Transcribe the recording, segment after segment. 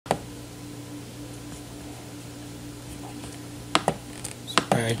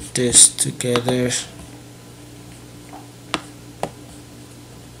merge this together,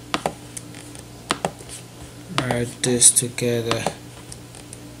 merge this together,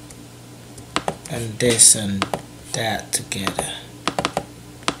 and this and that together.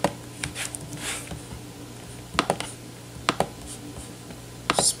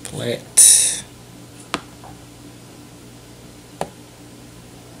 Split.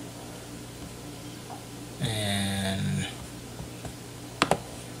 And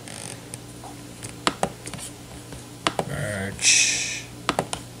merge.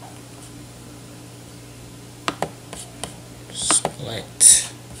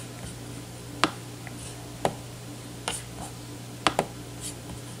 Split.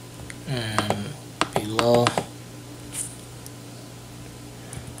 And below,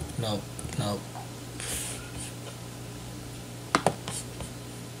 nope.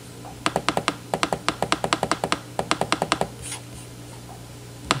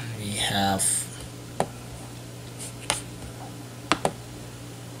 We have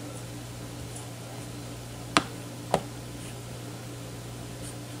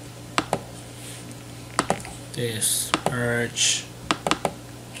this merge.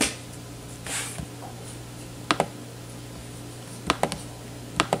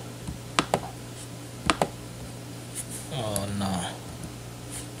 Oh no.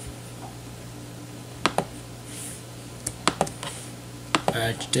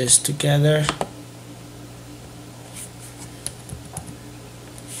 Merge this together.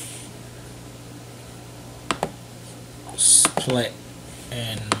 Split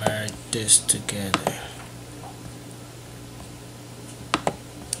and merge this together.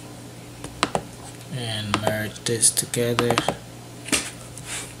 And merge this together.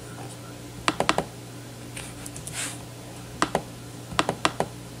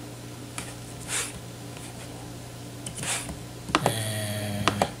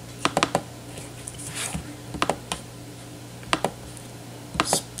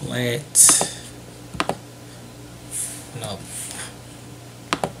 Split. Nope.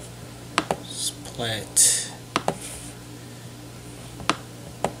 Split.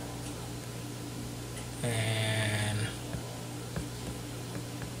 And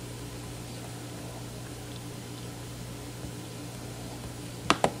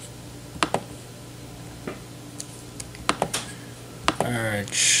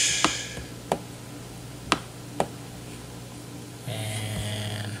merge.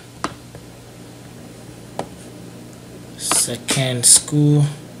 Second school,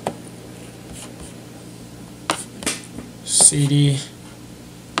 city,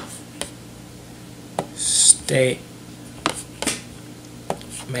 state,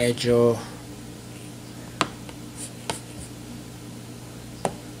 major,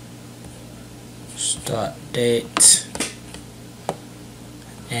 start date,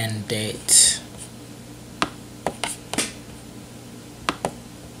 end date.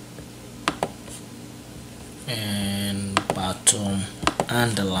 And bottom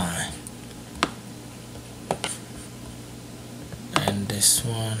underline, and this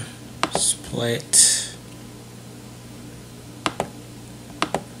one split,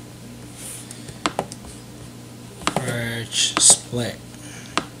 merge, split,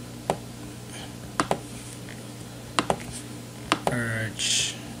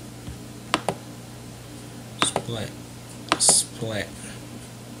 merge, split, split.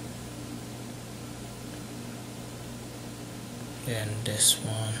 And this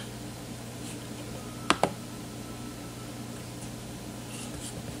one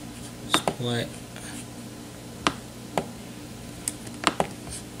split,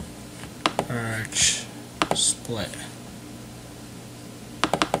 merge, split,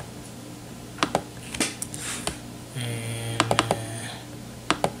 and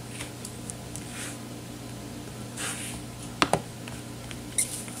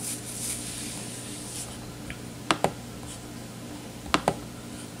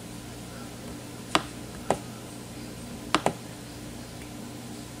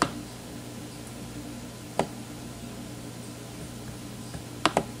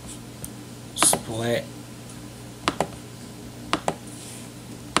split,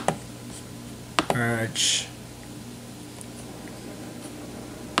 merge,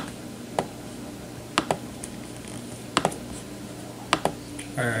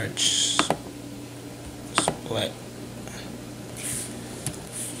 merge, split.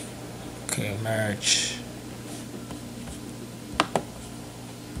 Okay, merge,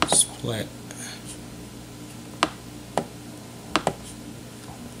 split,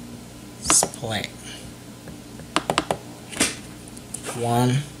 split.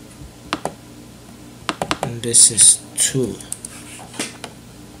 1, and this is 2.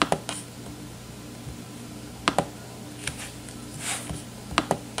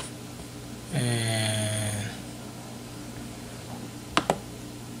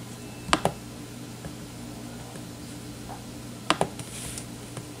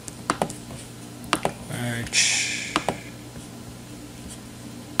 merge,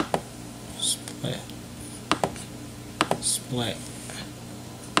 split, split,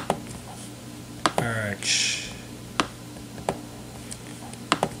 merge,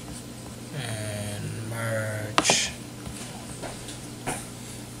 and merge.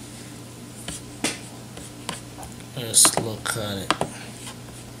 Let's look at it.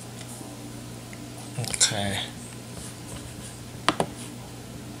 Okay.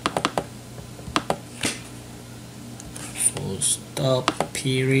 Full stop,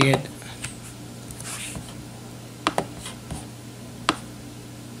 period.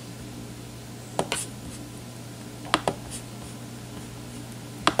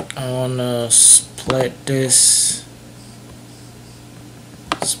 I wanna split this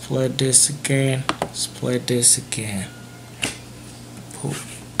again, split this again. Put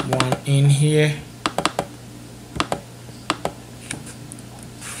one in here.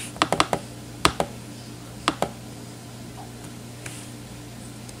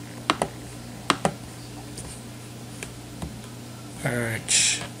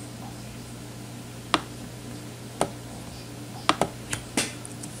 Merge.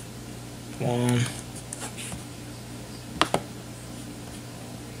 One.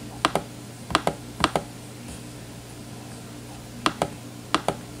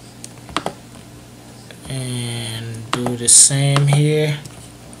 And do the same here.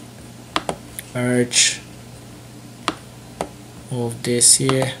 Merge. Move this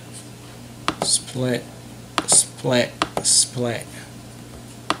here. Split, split, split.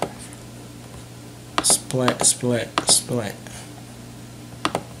 Split, split, split.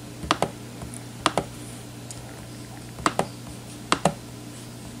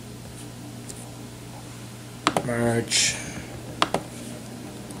 Merge.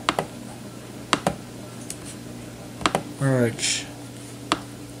 Merge.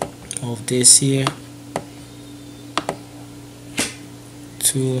 Move this here.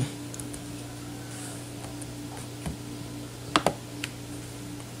 2.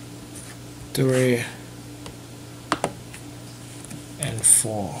 3 and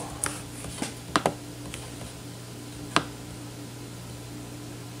 4.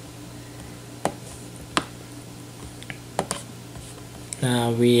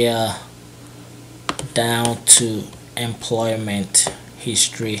 Now we are down to employment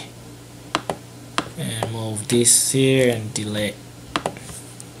history, and move this here and delete.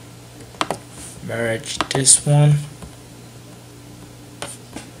 Merge this one.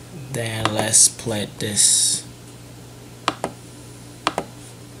 Then let's split this.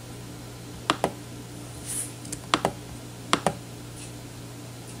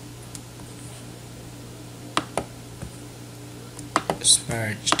 Let's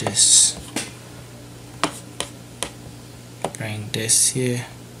merge this. Bring this here.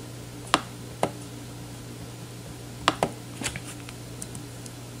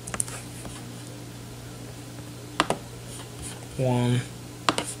 One.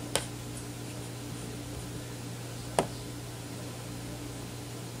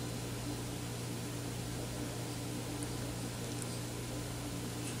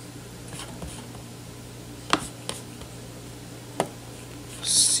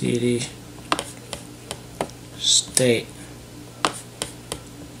 City, state,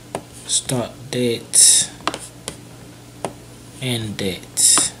 start date, end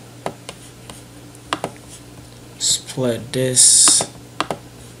date. Split this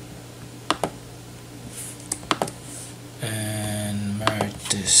and merge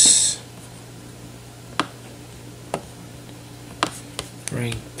this.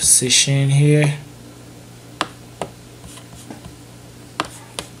 Bring position here.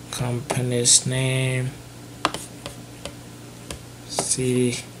 Company's name,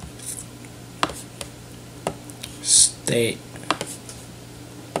 city, state,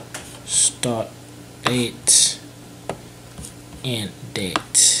 start date, end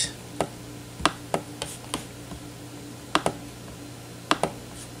date.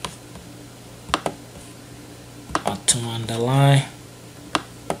 Auto underline.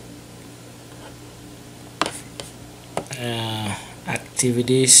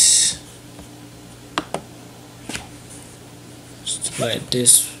 Activities. Split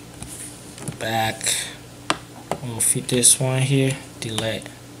this back. We'll fit this one here. Delete.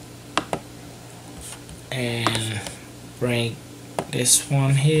 And bring this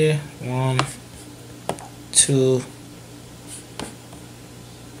one here. 1, 2.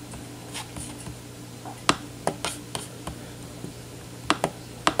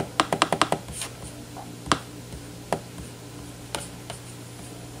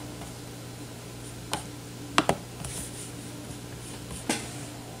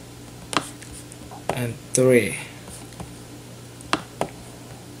 and 3.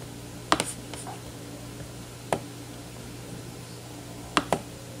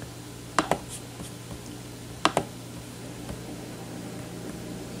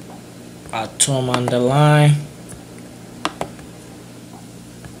 Atom underline,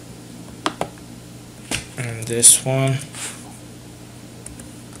 and this one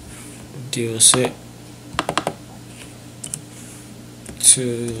reduce it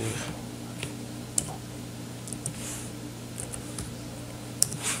to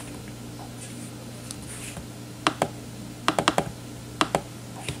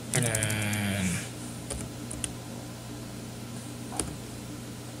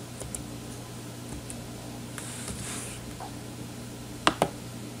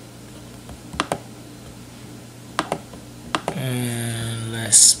and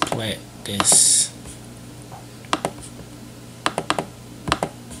let's split this.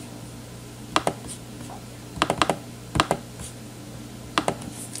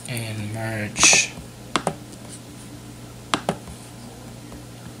 And merge.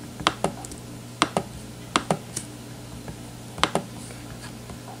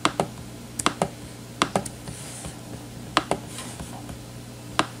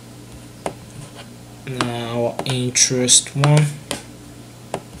 Now our interest one,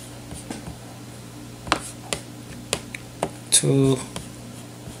 2,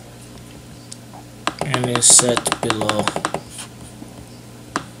 and it's set below.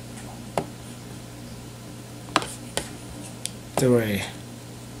 Three.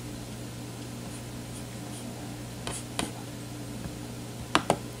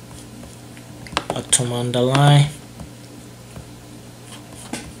 Atom underline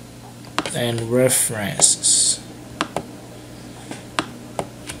and references.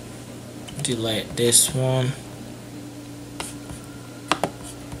 Delete this one.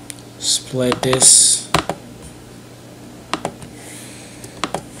 Split this.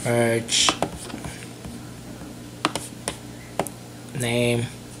 Merge. Name.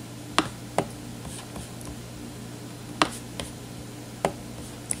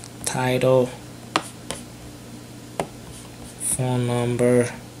 Title. Phone number.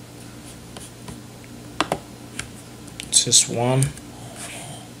 Just one.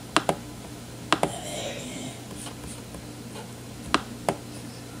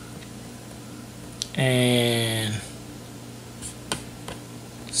 And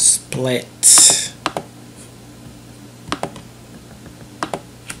split.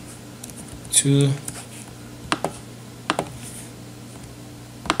 Two.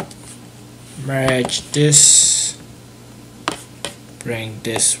 Merge this. Bring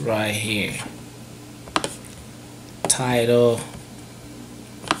this right here. Title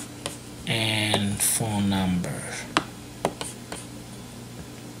and phone number.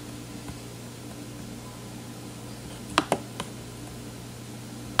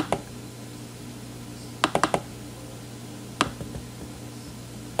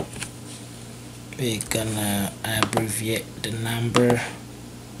 We're gonna abbreviate the number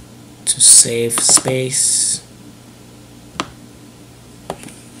to save space.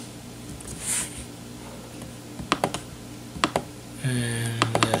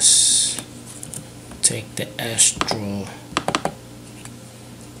 And let's take the extra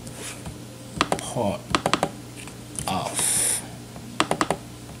part off.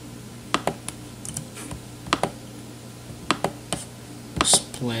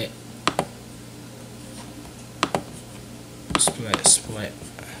 Split. Split.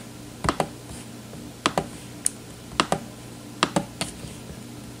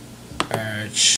 Merge.